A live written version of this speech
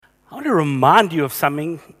I want to remind you of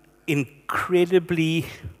something incredibly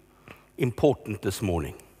important this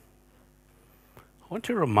morning. I want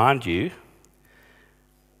to remind you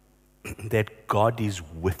that God is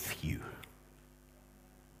with you.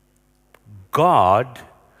 God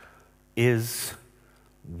is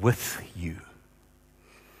with you.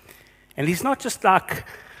 And He's not just like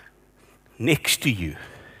next to you.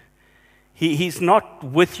 He's not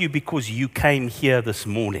with you because you came here this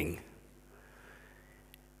morning.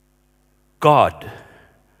 God,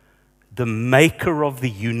 the maker of the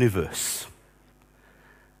universe,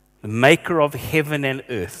 the maker of heaven and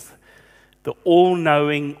earth, the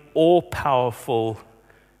all-knowing, all-powerful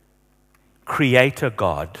Creator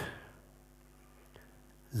God,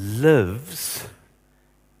 lives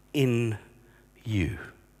in you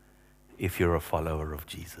if you're a follower of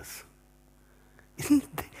Jesus. Isn't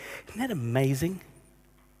that amazing?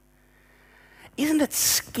 Isn't it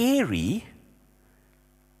scary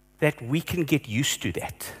that we can get used to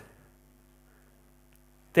that?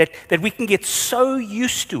 That we can get so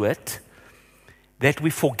used to it that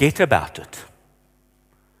we forget about it.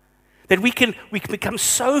 That we can become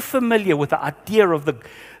so familiar with the idea of the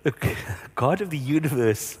God of the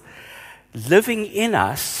universe living in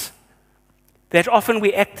us that often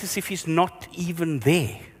we act as if He's not even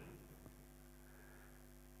there.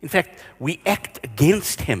 In fact, we act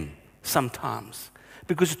against Him sometimes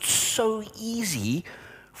because it's so easy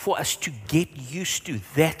for us to get used to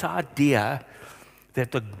that idea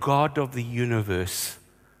that the God of the universe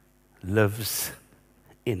lives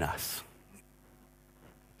in us.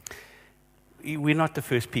 We're not the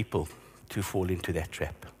first people to fall into that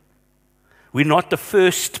trap. We're not the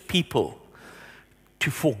first people to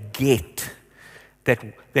forget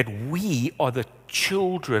that we are the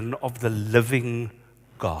children of the living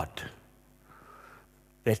God,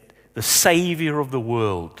 that the Savior of the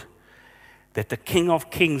world, that the King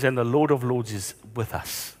of Kings and the Lord of Lords is with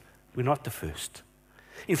us. We're not the first.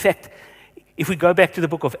 In fact, if we go back to the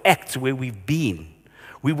book of Acts where we've been,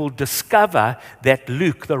 we will discover that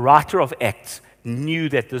Luke, the writer of Acts, knew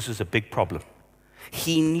that this was a big problem.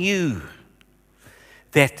 He knew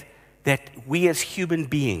that we as human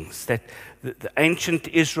beings, that the ancient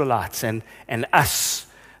Israelites and us,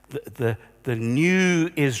 the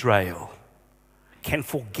new Israel, can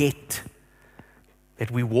forget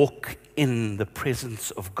that we walk in the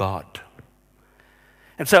presence of God.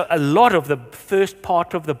 And so a lot of the first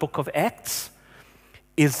part of the book of Acts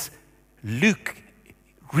is Luke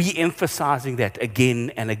re-emphasizing that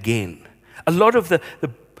again and again. A lot of the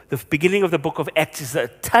beginning of the book of Acts is a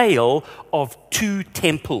tale of two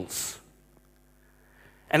temples.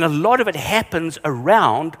 And a lot of it happens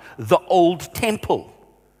around the old temple.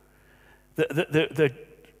 The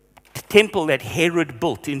temple that Herod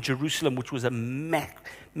built in Jerusalem, which was a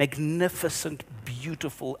magnificent,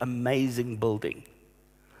 beautiful, amazing building.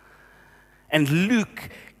 And Luke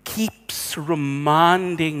keeps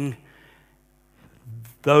reminding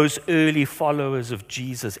those early followers of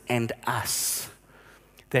Jesus and us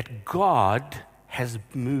that God has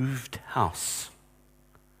moved house.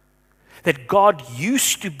 That God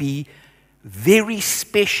used to be very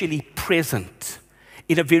specially present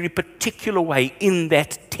in a very particular way in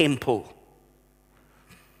that temple.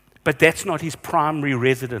 But that's not His primary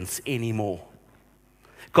residence anymore.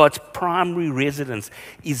 God's primary residence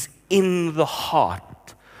is in the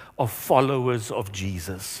heart of followers of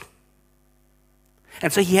Jesus.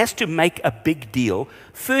 And so He has to make a big deal,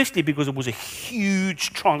 firstly because it was a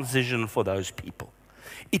huge transition for those people.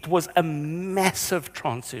 It was a massive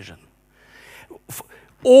transition. For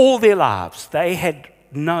all their lives, they had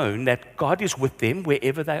known that God is with them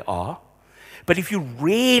wherever they are. But if you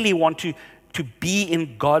really want to be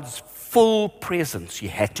in God's full presence, you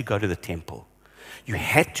had to go to the temple. You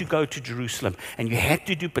had to go to Jerusalem, and you had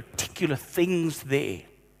to do particular things there.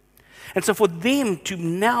 And so for them to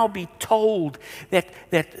now be told that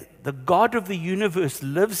the God of the universe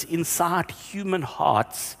lives inside human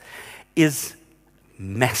hearts is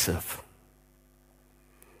massive.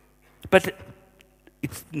 But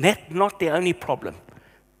it's not the only problem.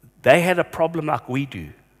 They had a problem like we do,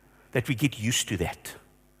 that we get used to that.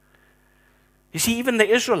 You see, even the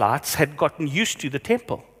Israelites had gotten used to the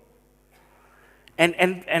temple.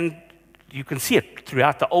 And you can see it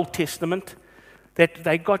throughout the Old Testament, that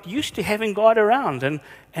they got used to having God around,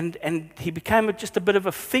 and He became just a bit of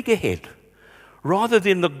a figurehead, rather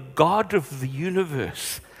than the God of the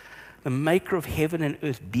universe, the maker of heaven and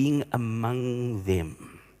earth, being among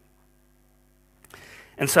them.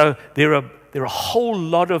 And so there are a whole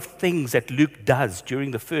lot of things that Luke does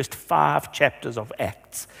during the first 5 chapters of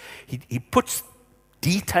Acts. He puts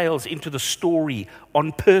details into the story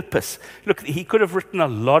on purpose. Look, he could have written a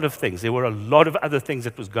lot of things. There were a lot of other things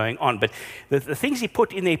that was going on, but the things he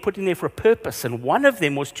put in there for a purpose, and one of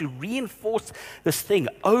them was to reinforce this thing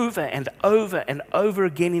over and over and over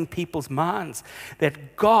again in people's minds,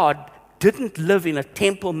 that God didn't live in a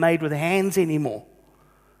temple made with hands anymore.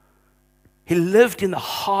 He lived in the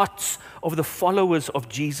hearts of the followers of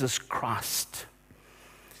Jesus Christ.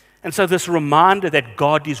 And so this reminder that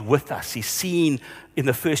God is with us is seen in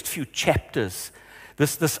the first few chapters.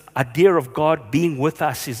 This idea of God being with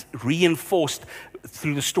us is reinforced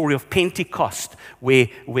through the story of Pentecost, where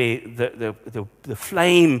the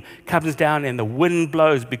flame comes down and the wind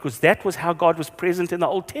blows, because that was how God was present in the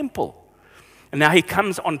old temple. And now he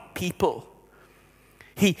comes on people.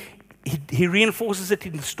 He reinforces it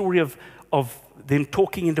in the story of them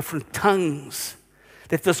talking in different tongues.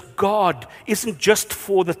 That this God isn't just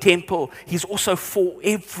for the temple, he's also for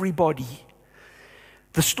everybody.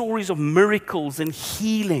 The stories of miracles and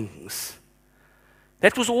healings,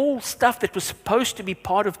 that was all stuff that was supposed to be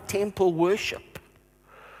part of temple worship.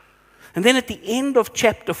 And then at the end of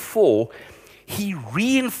chapter 4, he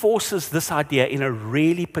reinforces this idea in a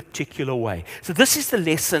really particular way. So this is the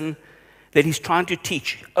lesson that he's trying to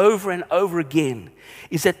teach over and over again,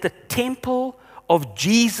 is that the temple of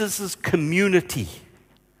Jesus' community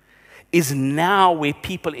is now where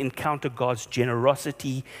people encounter God's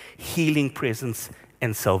generosity, healing presence,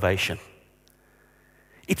 and salvation.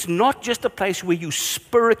 It's not just a place where you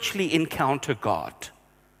spiritually encounter God,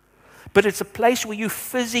 but it's a place where you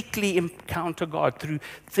physically encounter God through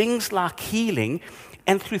things like healing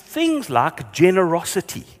and through things like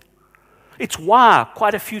generosity. It's why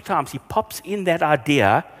quite a few times he pops in that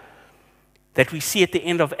idea that we see at the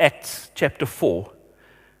end of Acts chapter 4.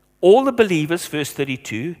 All the believers, verse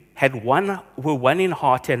 32, were one in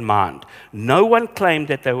heart and mind. No one claimed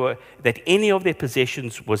that any of their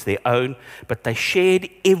possessions was their own, but they shared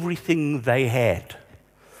everything they had.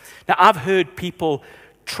 Now, I've heard people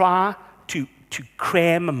try to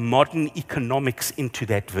cram modern economics into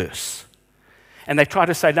that verse. And they try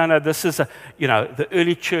to say, no, this is the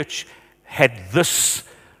early church had this,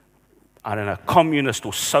 communist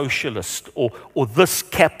or socialist or this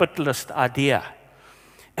capitalist idea.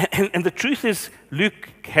 And the truth is, Luke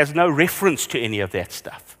has no reference to any of that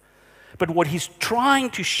stuff. But what he's trying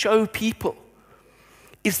to show people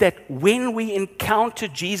is that when we encounter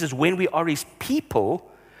Jesus, when we are his people,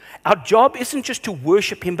 our job isn't just to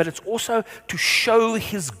worship him, but it's also to show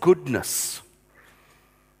his goodness.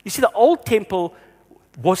 You see, the old temple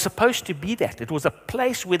was supposed to be that. It was a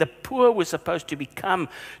place where the poor were supposed to come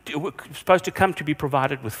to be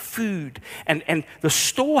provided with food. And the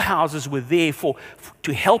storehouses were there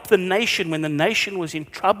to help the nation when the nation was in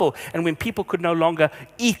trouble and when people could no longer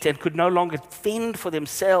eat and could no longer fend for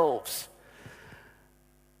themselves.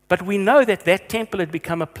 But we know that temple had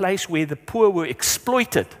become a place where the poor were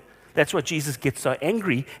exploited. That's why Jesus gets so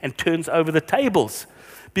angry and turns over the tables.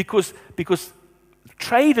 Because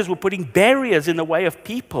traders were putting barriers in the way of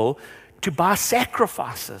people to buy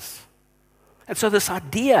sacrifices. And so this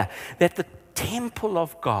idea that the temple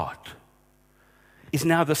of God is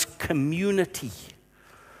now this community,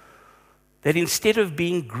 that instead of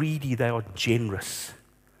being greedy, they are generous.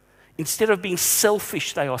 Instead of being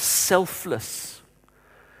selfish, they are selfless.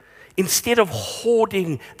 Instead of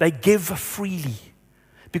hoarding, they give freely.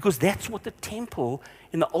 Because that's what the temple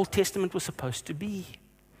in the Old Testament was supposed to be.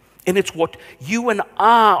 And it's what you and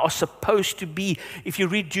I are supposed to be. If you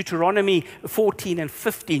read Deuteronomy 14 and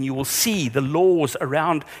 15, you will see the laws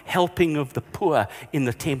around helping of the poor in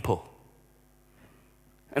the temple.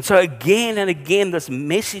 And so again and again, this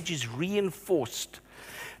message is reinforced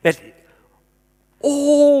that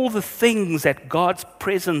all the things that God's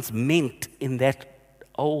presence meant in that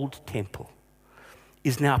old temple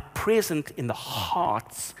is now present in the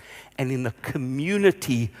hearts and in the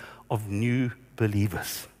community of new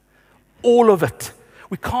believers. All of it.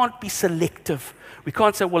 We can't be selective. We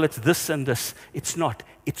can't say, well, it's this and this. It's not.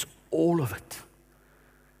 It's all of it.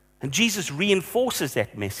 And Jesus reinforces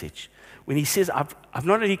that message when he says, I've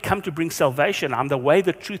not only come to bring salvation, I'm the way,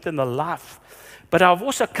 the truth, and the life, but I've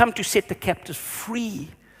also come to set the captives free,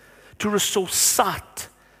 to restore sight,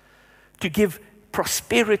 to give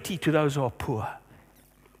prosperity to those who are poor.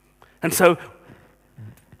 And so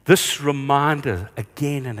this reminder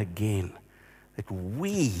again and again that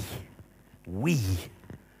we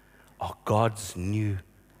are God's new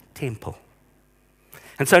temple.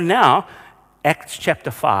 And so now, Acts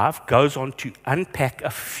chapter 5 goes on to unpack a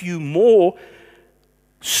few more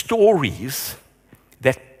stories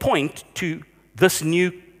that point to this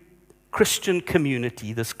new Christian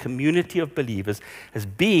community, this community of believers, as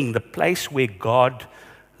being the place where God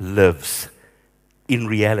lives in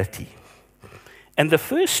reality. And the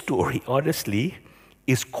first story, honestly,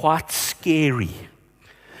 is quite scary,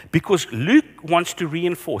 because Luke wants to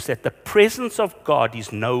reinforce that the presence of God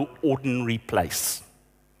is no ordinary place.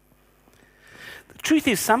 The truth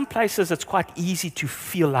is, some places it's quite easy to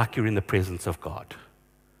feel like you're in the presence of God.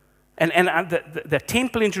 And the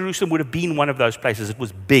temple in Jerusalem would have been one of those places. It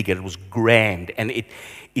was big, and it was grand, and it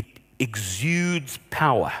exudes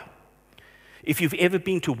power. If you've ever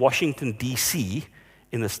been to Washington, D.C.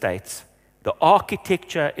 in the States, the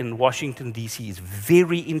architecture in Washington, D.C. is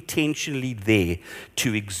very intentionally there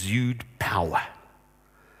to exude power.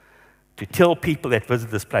 To tell people that visit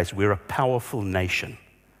this place, we're a powerful nation.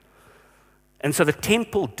 And so the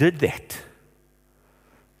temple did that.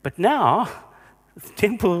 But now, the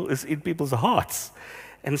temple is in people's hearts.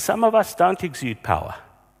 And some of us don't exude power.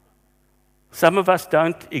 Some of us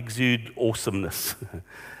don't exude awesomeness.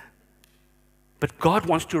 But God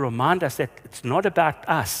wants to remind us that it's not about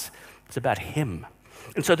us, it's about Him.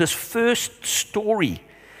 And so this first story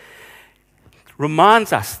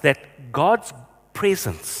reminds us that God's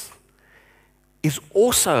presence is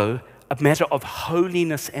also a matter of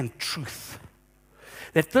holiness and truth.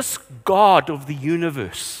 That this God of the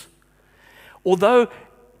universe, although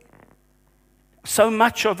so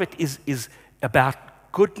much of it is about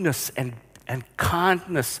goodness and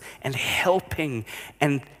kindness and helping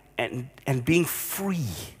and being free,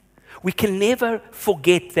 we can never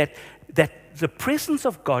forget that the presence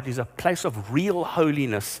of God is a place of real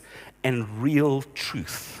holiness and real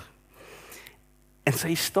truth. And so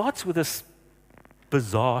he starts with this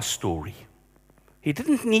bizarre story. He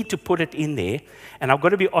didn't need to put it in there. And I've got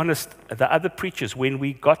to be honest, the other preachers, when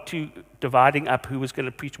we got to dividing up who was going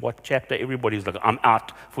to preach what chapter, everybody was like, I'm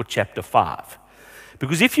out for chapter 5.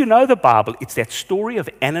 Because if you know the Bible, it's that story of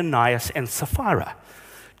Ananias and Sapphira.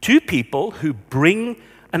 Two people who bring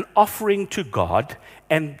an offering to God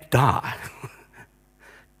and die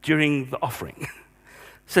during the offering.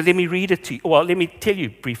 So let me read it to you. Well, let me tell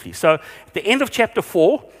you briefly. So at the end of chapter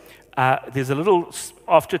 4, there's a little,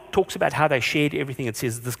 after it talks about how they shared everything, it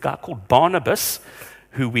says this guy called Barnabas,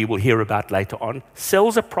 who we will hear about later on,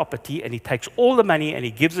 sells a property, and he takes all the money and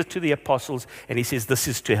he gives it to the apostles, and he says, this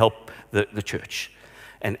is to help the church.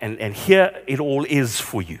 And here it all is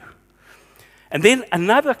for you. And then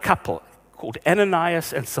another couple called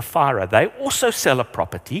Ananias and Sapphira, they also sell a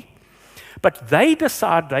property, but they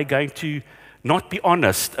decide they're going to not be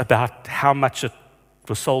honest about how much it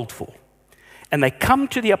was sold for. And they come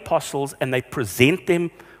to the apostles and they present them.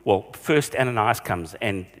 Well, first Ananias comes,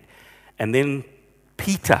 and then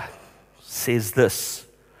Peter says this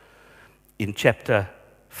in chapter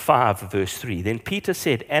 5, verse 3. Then Peter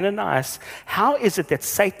said, Ananias, how is it that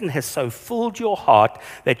Satan has so filled your heart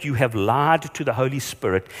that you have lied to the Holy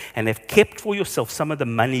Spirit and have kept for yourself some of the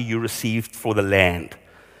money you received for the land?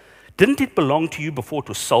 Didn't it belong to you before it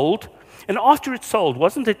was sold? And after it's sold,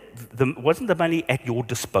 wasn't the money at your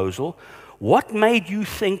disposal? What made you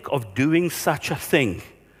think of doing such a thing?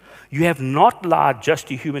 You have not lied just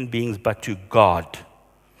to human beings, but to God.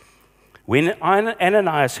 When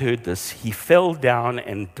Ananias heard this, he fell down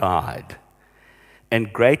and died,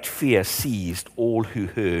 and great fear seized all who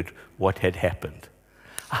heard what had happened.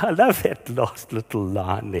 I love that last little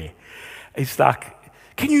line there. It's like,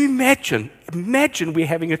 can you imagine? Imagine we're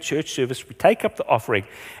having a church service, we take up the offering,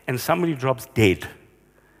 and somebody drops dead.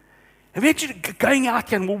 Imagine going out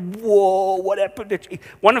there and, whoa, what happened?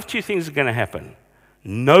 One of two things is going to happen.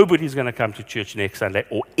 Nobody's going to come to church next Sunday,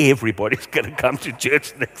 or everybody's going to come to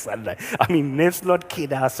church next Sunday. I mean, let's not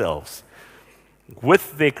kid ourselves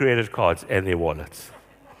with their credit cards and their wallets.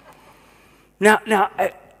 Now,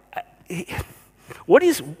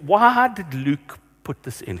 why did Luke put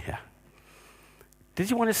this in here? Does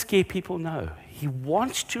he want to scare people? No. He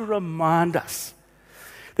wants to remind us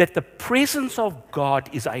that the presence of God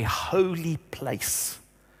is a holy place.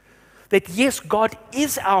 That yes, God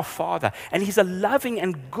is our Father, and He's a loving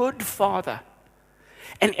and good Father.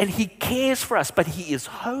 And He cares for us, but He is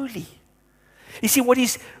holy. You see, what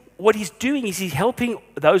He's doing is He's helping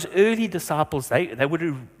those early disciples. They would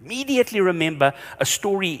immediately remember a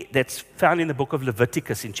story that's found in the book of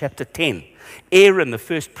Leviticus in chapter 10. Aaron, the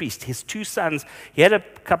first priest, his two sons, he had a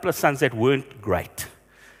couple of sons that weren't great.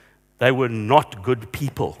 They were not good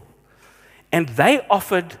people. And they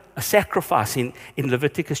offered a sacrifice in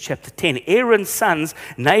Leviticus chapter 10. Aaron's sons,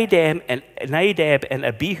 Nadab and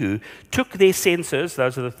Abihu, took their censers,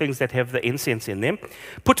 those are the things that have the incense in them,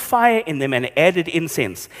 put fire in them and added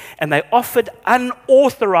incense. And they offered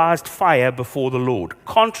unauthorized fire before the Lord,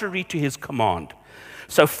 contrary to His command.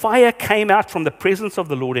 So fire came out from the presence of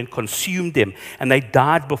the Lord and consumed them, and they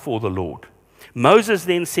died before the Lord. Moses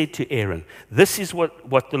then said to Aaron, this is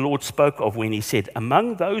what the Lord spoke of when he said,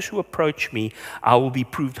 among those who approach me, I will be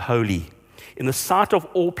proved holy. In the sight of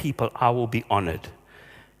all people, I will be honored.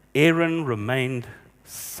 Aaron remained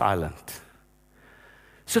silent.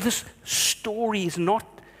 So this story is not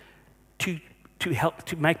to help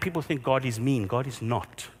to make people think God is mean. God is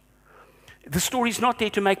not. The story is not there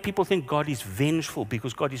to make people think God is vengeful,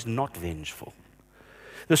 because God is not vengeful.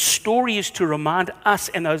 The story is to remind us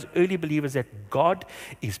and those early believers that God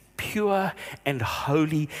is pure and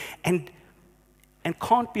holy and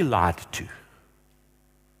can't be lied to,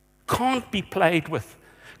 can't be played with,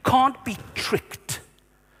 can't be tricked,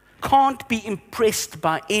 can't be impressed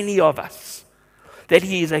by any of us, that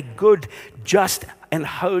He is a good, just, and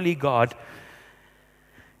holy God.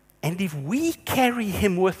 And if we carry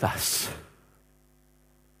Him with us,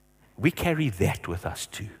 we carry that with us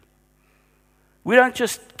too. We don't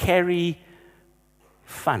just carry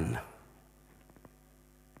fun.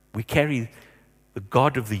 We carry the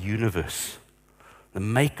God of the universe, the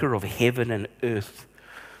maker of heaven and earth.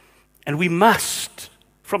 And we must,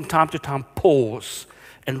 from time to time, pause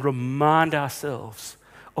and remind ourselves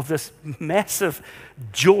of this massive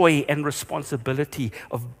joy and responsibility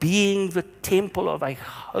of being the temple of a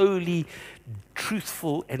holy,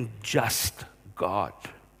 truthful, and just God.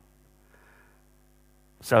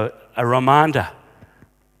 So, a reminder,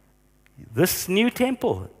 this new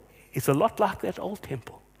temple is a lot like that old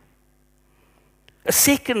temple. A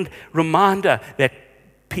second reminder that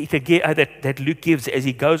that Luke gives as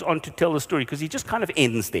he goes on to tell the story, because he just kind of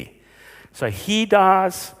ends there. So he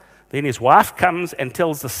dies, then his wife comes and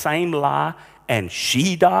tells the same lie, and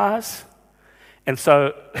she dies. And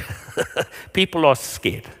so people are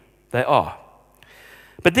scared. They are.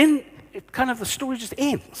 But then the story just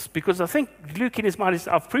ends, because I think Luke in his mind is,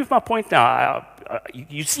 I've proved my point now.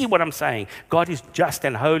 You see what I'm saying. God is just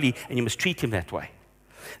and holy, and you must treat Him that way.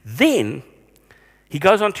 Then he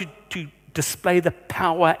goes on to display the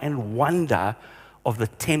power and wonder of the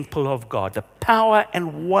temple of God, the power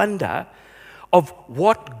and wonder of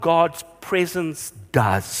what God's presence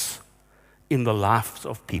does in the lives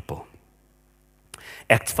of people.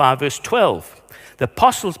 Acts 5 verse 12. The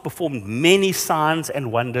apostles performed many signs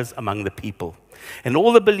and wonders among the people, and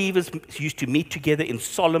all the believers used to meet together in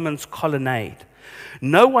Solomon's colonnade.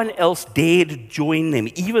 No one else dared join them,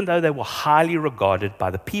 even though they were highly regarded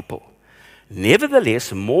by the people.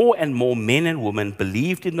 Nevertheless, more and more men and women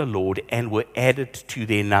believed in the Lord and were added to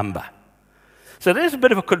their number. So there's a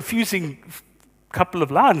bit of a confusing couple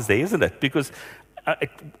of lines there, isn't it? Because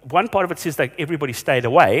one part of it says that everybody stayed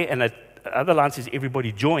away, and the other line says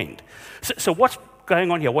everybody joined. So what's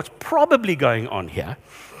going on here? What's probably going on here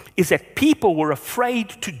is that people were afraid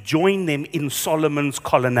to join them in Solomon's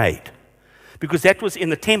colonnade, because that was in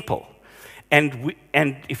the temple. And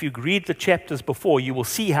if you read the chapters before, you will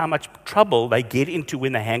see how much trouble they get into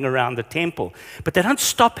when they hang around the temple. But they don't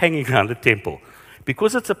stop hanging around the temple.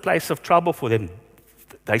 Because it's a place of trouble for them,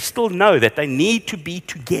 they still know that they need to be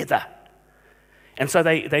together. And so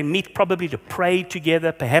they meet probably to pray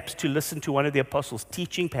together, perhaps to listen to one of the apostles'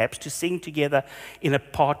 teaching, perhaps to sing together in a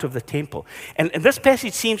part of the temple. And this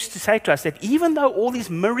passage seems to say to us that even though all these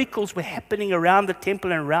miracles were happening around the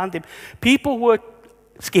temple and around them, people were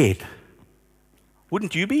scared.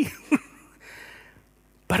 Wouldn't you be?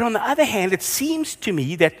 But on the other hand, it seems to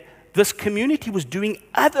me that this community was doing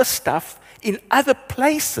other stuff in other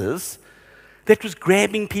places that was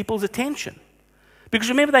grabbing people's attention. Because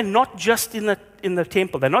remember, they're not just in the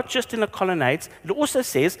temple, they're not just in the colonnades. It also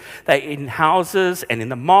says they're in houses and in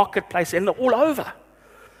the marketplace and they're all over.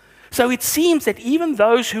 So it seems that even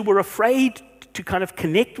those who were afraid to kind of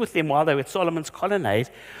connect with them while they were at Solomon's colonnade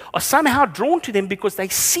are somehow drawn to them because they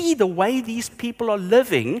see the way these people are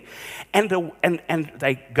living, and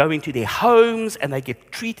they go into their homes and they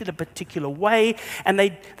get treated a particular way, and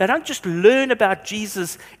they don't just learn about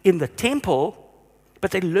Jesus in the temple,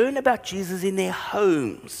 but they learn about Jesus in their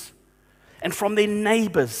homes and from their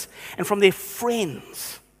neighbors and from their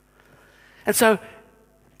friends. And so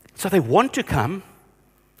they want to come,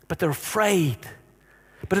 but they're afraid.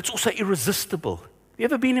 But it's also irresistible. You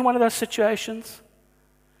ever been in one of those situations?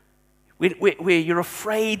 Where you're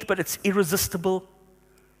afraid, but it's irresistible?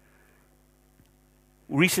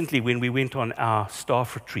 Recently, when we went on our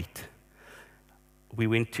staff retreat, we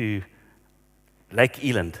went to Lake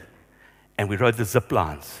Eland, and we rode the zip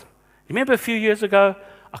lines. Remember a few years ago,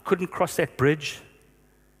 I couldn't cross that bridge?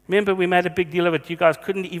 Remember, we made a big deal of it. You guys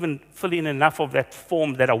couldn't even fill in enough of that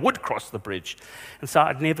form that I would cross the bridge. And so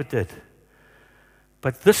I never did.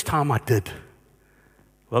 But this time I did.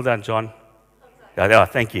 Well done, John. Oh,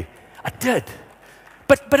 thank you. I did.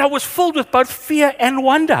 But I was filled with both fear and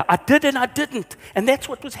wonder. I did and I didn't. And that's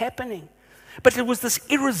what was happening. But it was this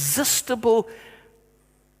irresistible,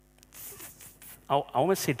 I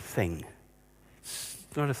almost said thing.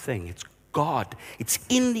 It's not a thing, it's God. It's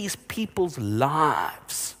in these people's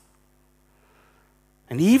lives.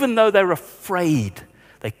 And even though they're afraid,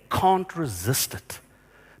 they can't resist it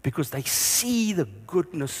because they see the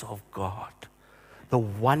goodness of God, the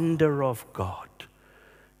wonder of God.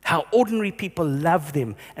 How ordinary people love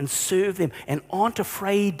them and serve them and aren't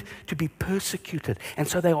afraid to be persecuted. And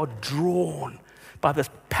so they are drawn by this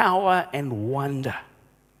power and wonder.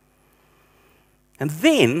 And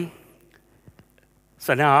then,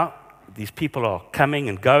 so now these people are coming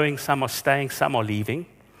and going. Some are staying, some are leaving.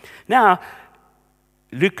 Now,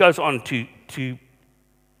 Luke goes on to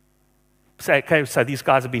say, okay, so these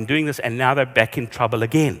guys have been doing this and now they're back in trouble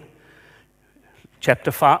again.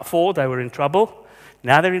 Chapter 4, they were in trouble.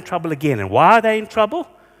 Now they're in trouble again. And why are they in trouble?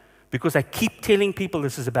 Because they keep telling people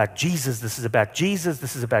this is about Jesus, this is about Jesus,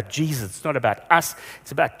 this is about Jesus. It's not about us,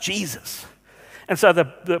 it's about Jesus. And so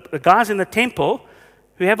the guys in the temple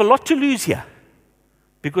who have a lot to lose here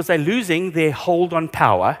because they're losing their hold on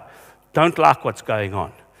power, don't like what's going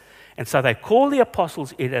on. And so they call the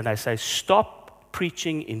apostles in and they say, stop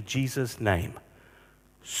preaching in Jesus' name.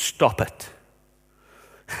 Stop it.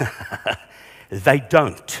 They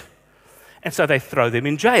don't. And so they throw them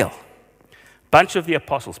in jail. Bunch of the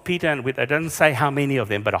apostles, Peter and they don't say how many of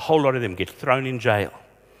them, but a whole lot of them get thrown in jail.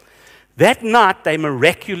 That night, they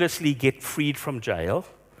miraculously get freed from jail,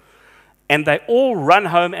 and they all run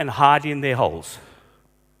home and hide in their holes.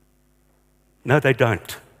 No, they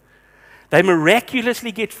don't. They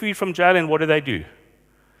miraculously get freed from jail, and what do?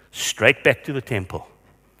 Straight back to the temple.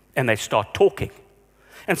 And they start talking.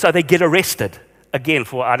 And so they get arrested again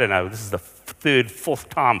for, I don't know, this is the third, fourth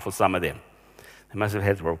time for some of them. They must have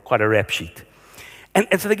had quite a rap sheet.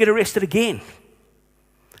 And so they get arrested again.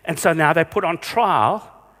 And so now they're put on trial,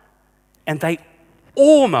 and they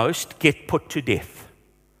almost get put to death.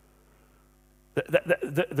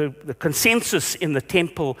 The consensus in the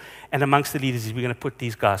temple and amongst the leaders is we're going to put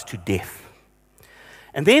these guys to death.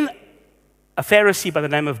 And then a Pharisee by the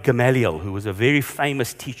name of Gamaliel, who was a very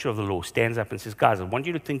famous teacher of the law, stands up and says, guys, I want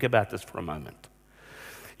you to think about this for a moment.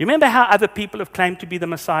 You remember how other people have claimed to be the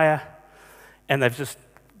Messiah and they've just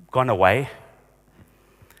gone away?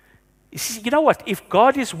 He says, you know what? If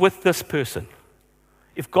God is with this person,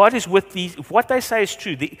 if God is with these, if what they say is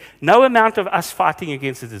true, no amount of us fighting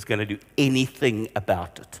against it is going to do anything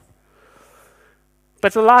about it.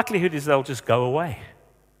 But the likelihood is they'll just go away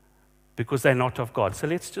because they're not of God. So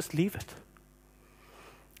let's just leave it.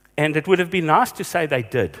 And it would have been nice to say they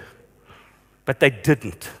did, but they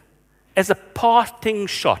didn't. As a parting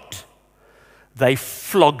shot, they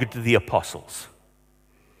flogged the apostles.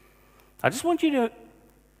 I just want you to,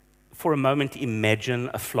 for a moment, imagine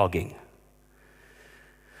a flogging.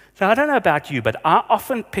 So I don't know about you, but I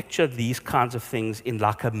often picture these kinds of things in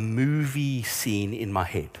like a movie scene in my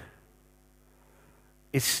head.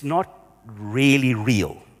 It's not really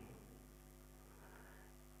real,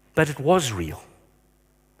 but it was real.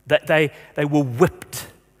 That they were whipped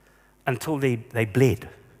until they bled.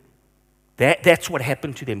 That's what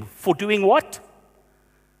happened to them. For doing what?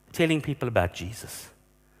 Telling people about Jesus.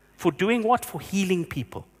 For doing what? For healing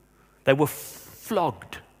people. They were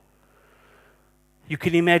flogged. You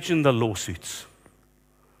can imagine the lawsuits.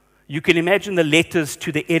 You can imagine the letters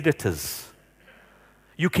to the editors.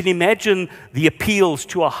 You can imagine the appeals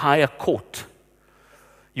to a higher court.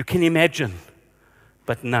 You can imagine,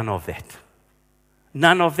 but none of that.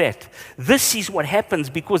 None of that. This is what happens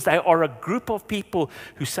because they are a group of people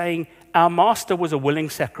who are saying, our master was a willing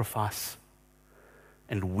sacrifice,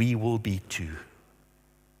 and we will be too.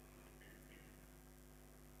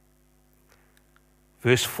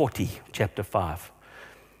 Verse 40, chapter 5.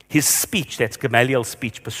 His speech, that's Gamaliel's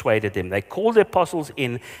speech, persuaded them. They called the apostles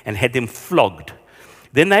in and had them flogged.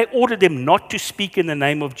 Then they ordered them not to speak in the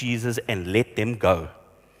name of Jesus and let them go.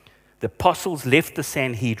 The apostles left the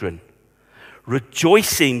Sanhedrin,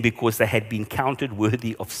 rejoicing because they had been counted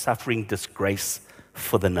worthy of suffering disgrace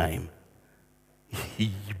for the name.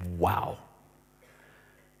 Wow.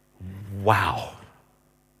 Wow.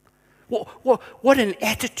 What an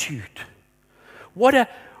attitude. What a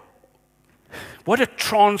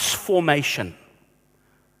transformation.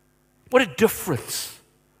 What a difference.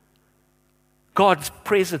 God's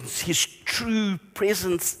presence, His true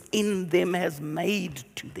presence in them has made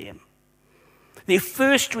to them. Their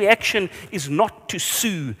first reaction is not to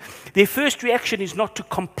sue. Their first reaction is not to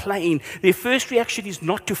complain. Their first reaction is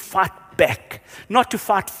not to fight back, not to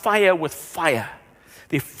fight fire with fire.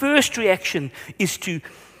 Their first reaction is to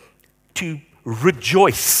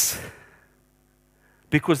rejoice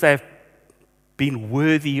because they've been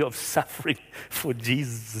worthy of suffering for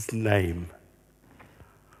Jesus' name.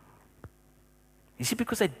 You see,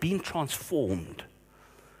 because they'd been transformed.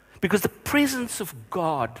 Because the presence of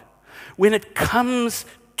God, when it comes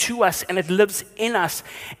to us and it lives in us,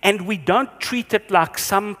 and we don't treat it like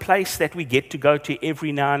some place that we get to go to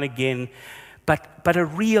every now and again, but a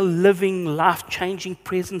real living, life-changing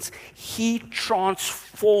presence, He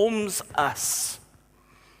transforms us.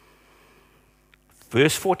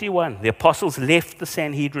 Verse 41, the apostles left the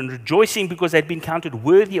Sanhedrin, rejoicing because they'd been counted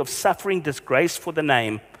worthy of suffering disgrace for the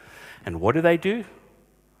name. And what do?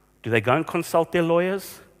 Do they go and consult their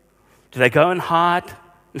lawyers? Do they go and hide?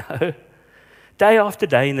 No. Day after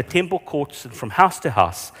day in the temple courts and from house to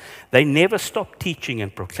house, they never stopped teaching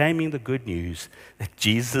and proclaiming the good news that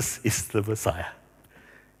Jesus is the Messiah.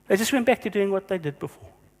 They just went back to doing what they did before.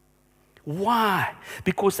 Why?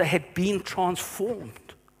 Because they had been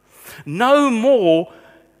transformed. No more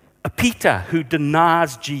a Peter who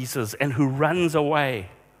denies Jesus and who runs away.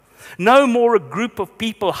 No more a group of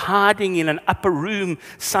people hiding in an upper room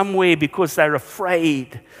somewhere because they're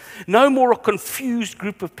afraid. No more a confused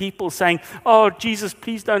group of people saying, "Oh, Jesus,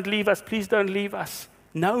 please don't leave us, please don't leave us."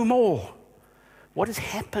 No more. What has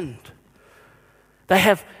happened? They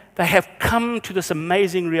have come to this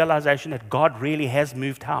amazing realization that God really has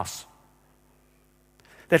moved house.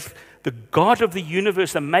 That the God of the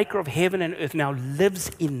universe, the maker of heaven and earth, now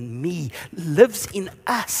lives in me, lives in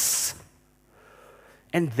us.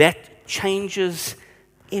 And that changes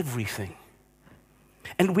everything.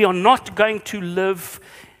 And we are not going to live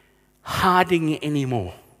hiding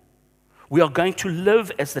anymore. We are going to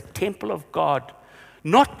live as the temple of God,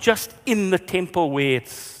 not just in the temple where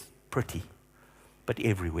it's pretty, but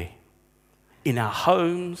everywhere. In our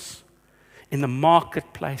homes, in the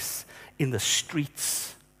marketplace, in the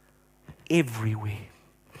streets, everywhere.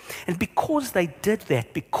 And because they did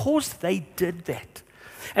that,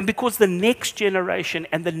 and because the next generation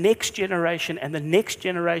and the next generation and the next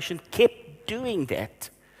generation kept doing that,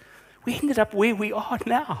 we ended up where we are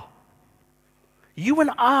now. You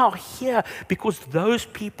and I are here because those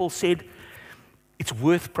people said, it's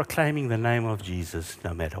worth proclaiming the name of Jesus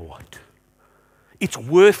no matter what. It's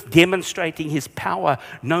worth demonstrating His power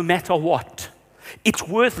no matter what. It's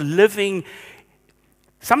worth living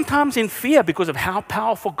sometimes in fear because of how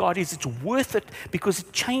powerful God is. It's worth it because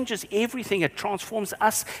it changes everything. It transforms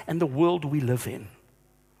us and the world we live in.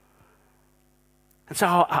 And so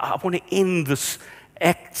I want to end this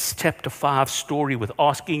Acts chapter 5 story with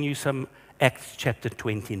asking you some Acts chapter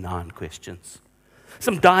 29 questions.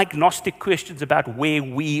 Some diagnostic questions about where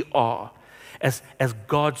we are as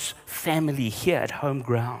God's family here at Home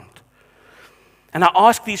Ground. And I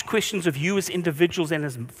ask these questions of you as individuals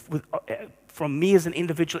and from me as an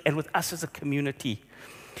individual and with us as a community.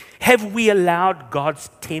 Have we allowed God's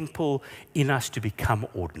temple in us to become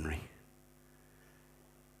ordinary?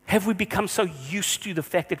 Have we become so used to the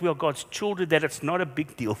fact that we are God's children that it's not a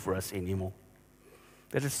big deal for us anymore?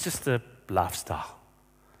 That it's just a lifestyle?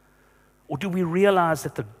 Or do we realize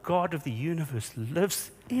that the God of the universe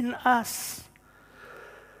lives in us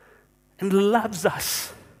and loves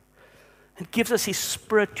us and gives us His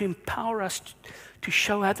Spirit to empower us to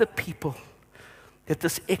show other people that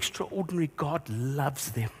this extraordinary God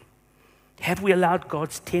loves them? Have we allowed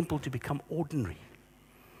God's temple to become ordinary?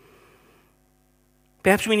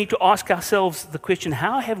 Perhaps we need to ask ourselves the question,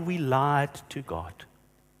 how have we lied to God?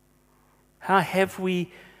 How have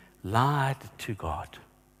we lied to God?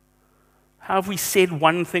 How have we said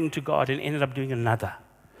one thing to God and ended up doing another?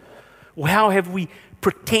 Or how have we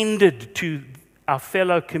pretended to our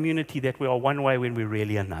fellow community that we are one way when we're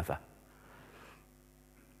really another?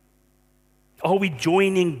 Are we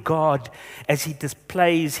joining God as He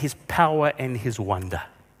displays His power and His wonder?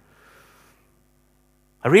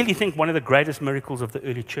 I really think one of the greatest miracles of the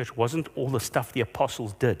early church wasn't all the stuff the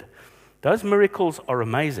apostles did. Those miracles are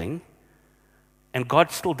amazing, and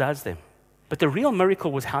God still does them. But the real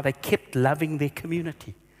miracle was how they kept loving their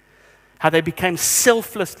community, how they became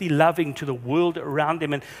selflessly loving to the world around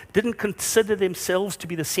them and didn't consider themselves to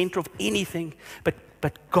be the center of anything,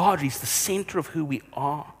 but God is the center of who we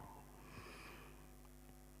are.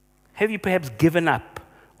 Have you perhaps given up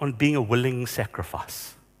on being a willing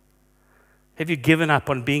sacrifice? Have you given up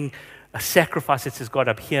on being a sacrifice that says, God,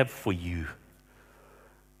 I'm here for you?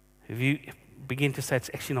 Have you begin to say, it's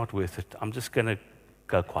actually not worth it. I'm just going to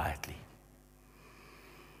go quietly.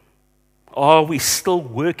 Are we still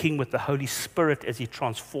working with the Holy Spirit as He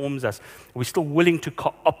transforms us? Are we still willing to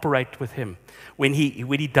cooperate with Him when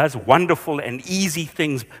He does wonderful and easy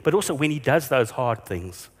things, but also when He does those hard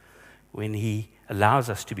things, when He allows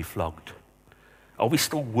us to be flogged? Are we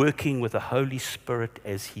still working with the Holy Spirit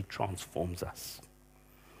as He transforms us?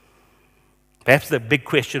 Perhaps the big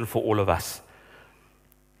question for all of us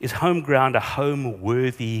is home ground a home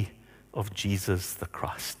worthy of Jesus the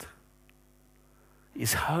Christ?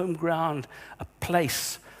 Is home ground a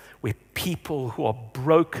place where people who are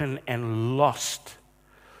broken and lost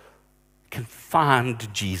can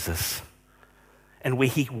find Jesus, and where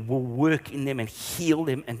He will work in them and heal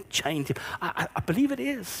them and change them? I believe it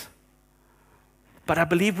is. But I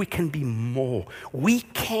believe we can be more. We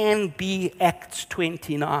can be Acts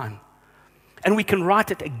 29. And we can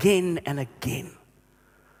write it again and again.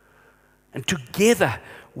 And together,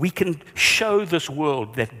 we can show this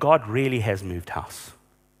world that God really has moved house.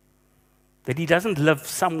 That He doesn't live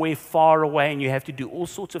somewhere far away and you have to do all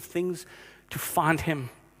sorts of things to find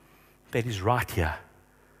Him. That He's right here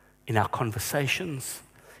in our conversations,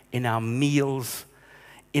 in our meals,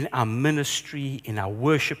 in our ministry, in our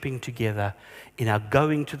worshiping together, in our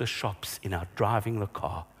going to the shops, in our driving the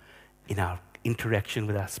car, in our interaction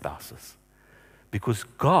with our spouses. Because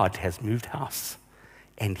God has moved house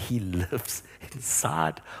and He lives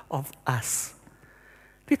inside of us.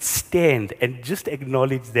 Let's stand and just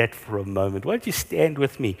acknowledge that for a moment. Why don't you stand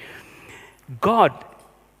with me? God,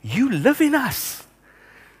 You live in us.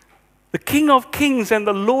 The King of Kings and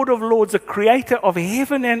the Lord of Lords, the Creator of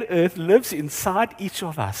heaven and earth, lives inside each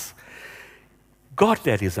of us. God,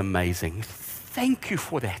 that is amazing. Thank You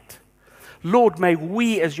for that. Lord, may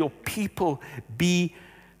we as Your people be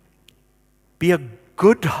a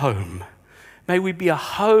good home. May we be a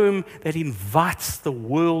home that invites the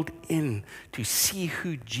world in to see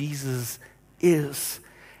who Jesus is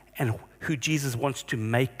and who Jesus wants to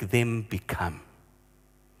make them become.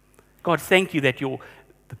 God, thank You that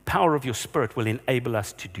the power of Your Spirit will enable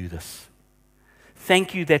us to do this.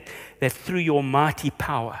 Thank You that through Your mighty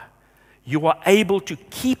power, You are able to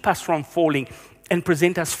keep us from falling and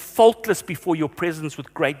present us faultless before Your presence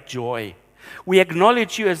with great joy. We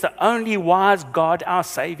acknowledge You as the only wise God, our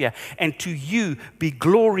Savior, and to You be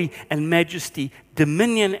glory and majesty,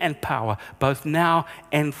 dominion and power, both now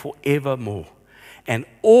and forevermore. And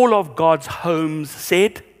all of God's homes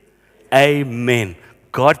said, Amen.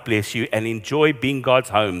 God bless you and enjoy being God's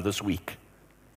home this week.